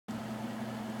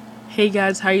Hey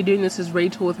guys, how you doing? This is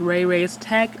Rachel with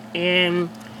RayrayTech, and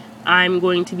I'm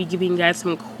going to be giving you guys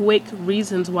some quick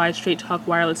reasons why Straight Talk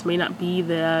Wireless may not be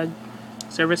the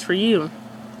service for you.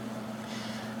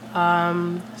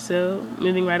 So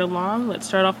moving right along, let's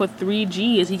start off with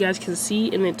 3G. As you guys can see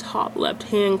in the top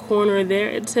left-hand corner there,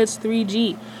 it says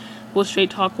 3G. With Straight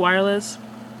Talk Wireless,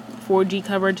 4G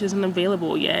coverage isn't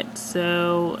available yet,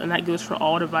 and that goes for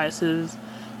all devices.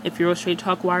 If you're a Straight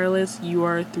Talk Wireless, you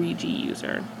are a 3G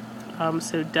user.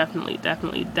 So definitely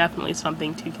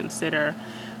something to consider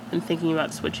when thinking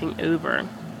about switching over.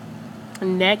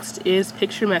 Next is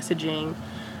picture messaging.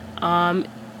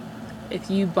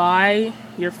 If you buy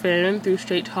your phone through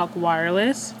Straight Talk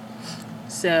Wireless,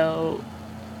 so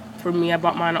for me, I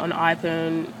bought mine on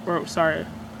from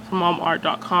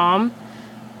Walmart.com,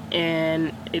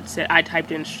 and it said, I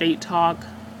typed in Straight Talk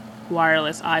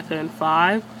Wireless iPhone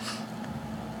 5,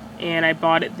 and I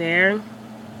bought it there.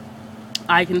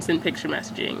 I can send picture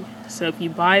messaging. So if you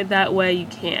buy it that way, you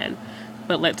can.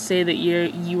 But let's say that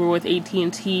you were with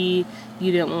AT&T,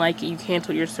 you didn't like it, you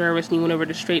canceled your service, and you went over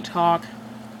to Straight Talk,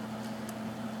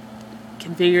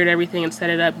 configured everything and set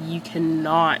it up, you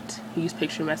cannot use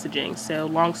picture messaging. So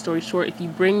long story short, if you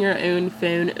bring your own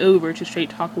phone over to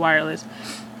Straight Talk Wireless,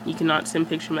 you cannot send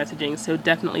picture messaging. So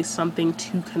definitely something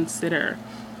to consider.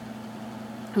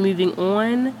 Moving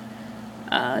on,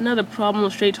 another problem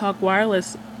with Straight Talk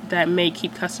Wireless that may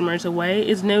keep customers away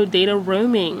is no data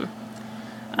roaming.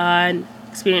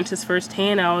 Experienced this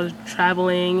firsthand. I was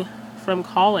traveling from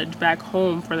college back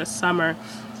home for the summer,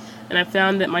 and I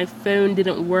found that my phone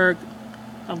didn't work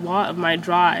a lot of my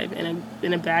drive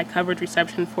in a bad coverage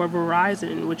reception for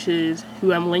Verizon, which is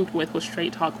who I'm linked with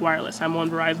Straight Talk Wireless. I'm on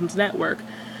Verizon's network.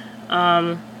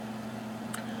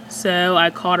 So I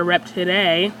called a rep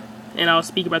today, and I'll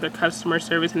speak about their customer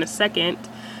service in a second.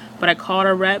 But I called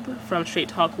a rep from Straight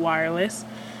Talk Wireless,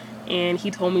 and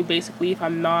he told me basically if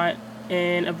I'm not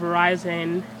in a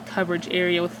Verizon coverage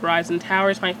area with Verizon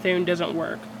towers, my phone doesn't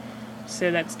work. So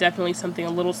that's definitely something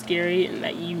a little scary and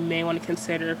that you may want to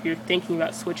consider if you're thinking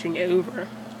about switching over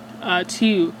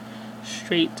to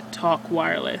Straight Talk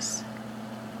Wireless.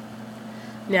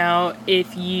 Now,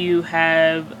 if you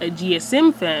have a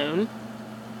GSM phone,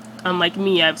 unlike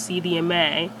me, I have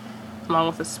CDMA along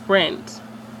with a Sprint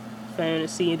phone, a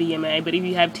CDMA, but if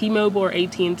you have T-Mobile or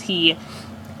AT&T,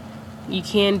 you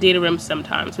can data roam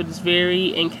sometimes, but it's very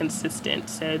inconsistent.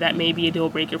 So that may be a deal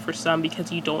breaker for some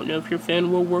because you don't know if your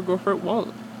phone will work or if it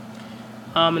won't.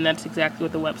 And that's exactly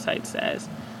what the website says.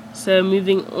 So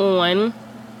moving on,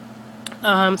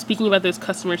 speaking about those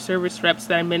customer service reps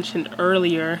that I mentioned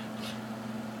earlier,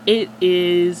 it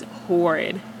is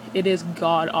horrid. It is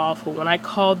god awful. When I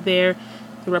called there,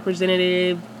 the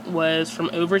representative was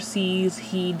from overseas.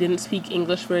 He didn't speak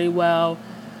English very well,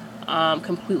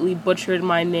 completely butchered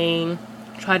my name,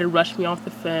 tried to rush me off the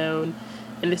phone,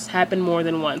 and this happened more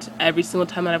than once. Every single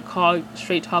time that I've called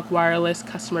Straight Talk Wireless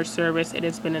customer service, it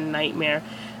has been a nightmare.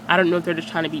 I don't know if they're just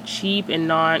trying to be cheap and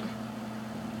not,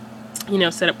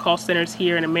 set up call centers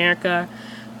here in America,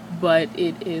 but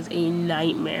it is a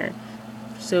nightmare.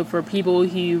 So for people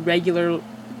who regularly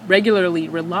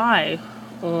rely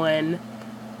on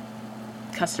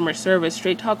customer service,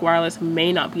 Straight Talk Wireless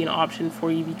may not be an option for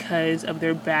you because of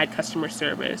their bad customer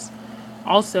service.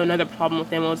 Also, another problem with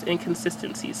them was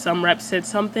inconsistency. Some reps said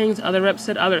some things, other reps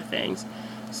said other things,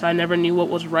 so I never knew what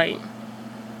was right.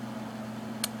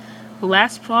 The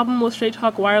last problem with Straight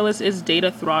Talk Wireless is data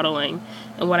throttling,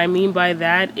 and what I mean by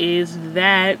that is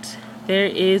that there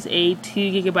is a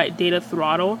 2 GB data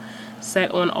throttle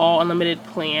set on all unlimited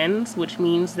plans, which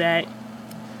means that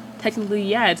technically,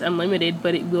 yeah, it's unlimited,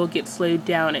 but it will get slowed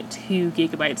down at 2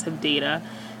 GB of data.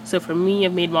 So for me,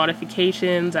 I've made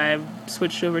modifications. I've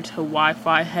switched over to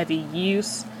Wi-Fi heavy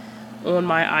use on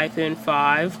my iPhone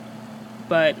 5.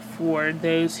 But for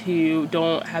those who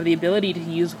don't have the ability to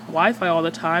use Wi-Fi all the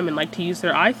time and like to use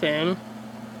their iPhone,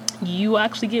 you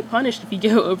actually get punished if you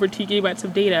go over 2 GB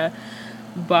of data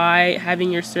by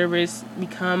having your service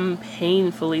become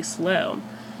painfully slow.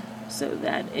 So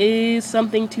that is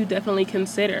something to definitely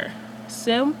consider.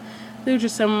 So those are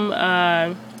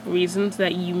some reasons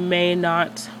that you may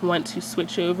not want to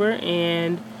switch over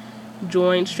and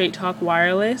join Straight Talk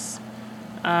Wireless.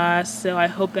 So I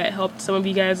hope that helped some of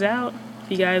you guys out.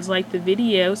 If you guys like the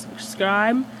video,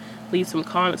 subscribe, leave some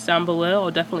comments down below.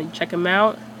 I'll definitely check them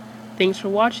out. Thanks for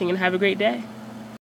watching and have a great day.